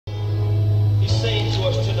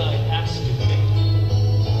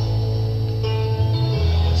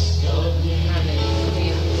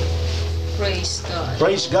Praise God.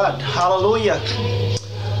 Praise God. Hallelujah.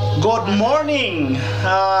 Good morning,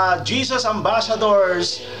 Jesus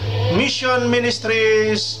Ambassadors, Mission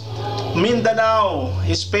Ministries, Mindanao,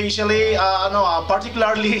 especially,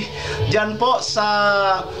 particularly dyan po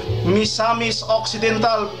sa Misamis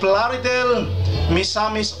Occidental, Plaridel,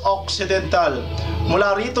 Misamis Occidental.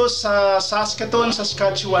 Mula rito sa Saskatoon,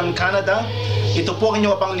 Saskatchewan, Canada, ito po ang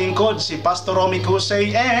inyong kapang lingkod, si Pastor Romy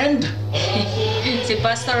Cusay and si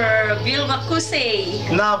Pastor Marlyn Cusay,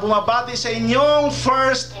 na bumabati sa inyong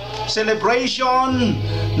first celebration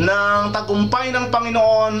ng tagumpay ng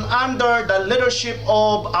Panginoon under the leadership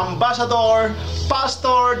of Ambassador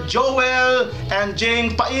Pastor Joel and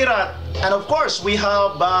Jane Pairat. And of course, we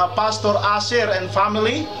have Pastor Aser and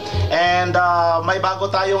family. And may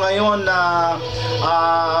bago tayo ngayon na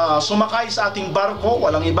sumakay sa ating barko.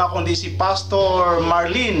 Walang iba kundi si Pastor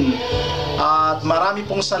Marlyn. At marami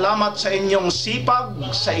pong salamat sa inyong sipag,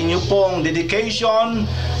 sa inyong pong dedication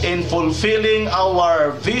in fulfilling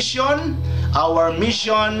our vision, our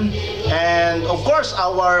mission, and of course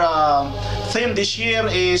our theme this year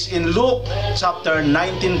is in Luke chapter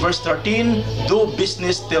 19 verse 13, do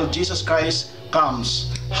business till Jesus Christ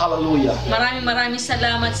comes. Hallelujah. Maraming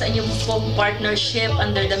salamat sa inyong pong partnership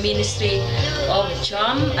under the ministry of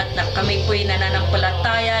JAMM, at kami po'y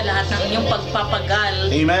nananampalataya lahat ng inyong pagpapagal.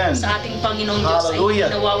 Amen. Sa ating Panginoong Diyos ay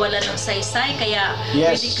hindi nawawala ng saysay. Kaya we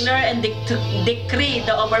declare and decree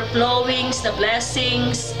the overflowings, the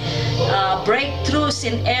blessings, breakthroughs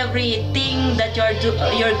in everything that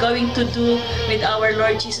you're going to do with our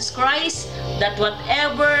Lord Jesus Christ, that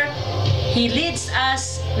whatever He leads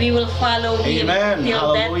us, we will follow Him. Amen. Till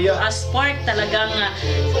Hallelujah. that part talagang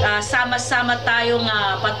sama-sama tayong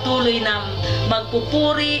patuloy na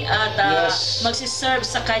magpupuri at magsiserve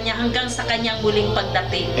sa Kanya hanggang sa Kanyang muling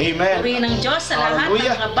pagdating. Amen. Purihin ng Diyos sa lahat ng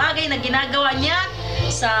mga bagay na ginagawa niya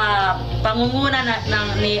sa pangunguna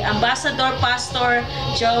ni Ambassador Pastor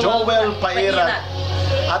Joel Pairat.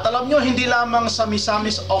 At alam nyo, hindi lamang sa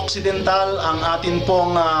Misamis Occidental ang atin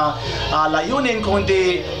pong layunin,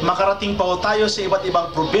 kundi makarating pa tayo sa iba't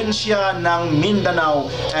ibang probinsya ng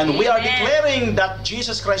Mindanao. And we are declaring that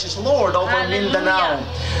Jesus Christ is Lord over Mindanao.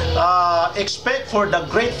 Expect for the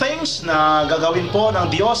great things na gagawin po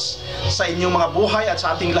ng Diyos sa inyong mga buhay at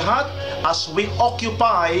sa ating lahat as we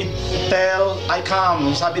occupy till I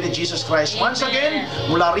come, sabi ni Jesus Christ. Once again,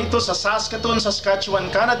 mula rito sa Saskatoon,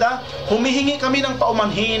 Saskatchewan, Canada, humihingi kami ng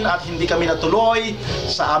paumanhin at hindi kami natuloy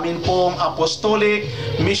sa amin pong apostolic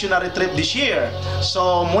missionary trip this year.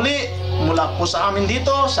 So muli, mula po sa amin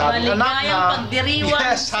dito, sa ating anak na pagdiriwang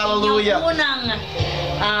sa inyong unang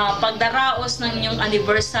pagdaraos ng inyong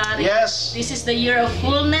anniversary. This is the year of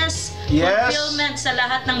fullness, fulfillment sa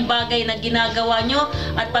lahat ng bagay na ginagawa nyo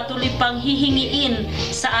at patuloy pang hihingiin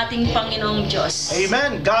sa ating Panginoong Diyos.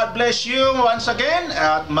 Amen. God bless you once again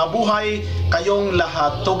at mabuhay kayong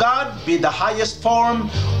lahat. To God be the highest form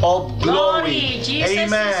of glory. Jesus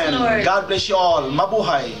Amen. is Lord. God bless you all.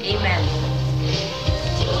 Mabuhay. Amen.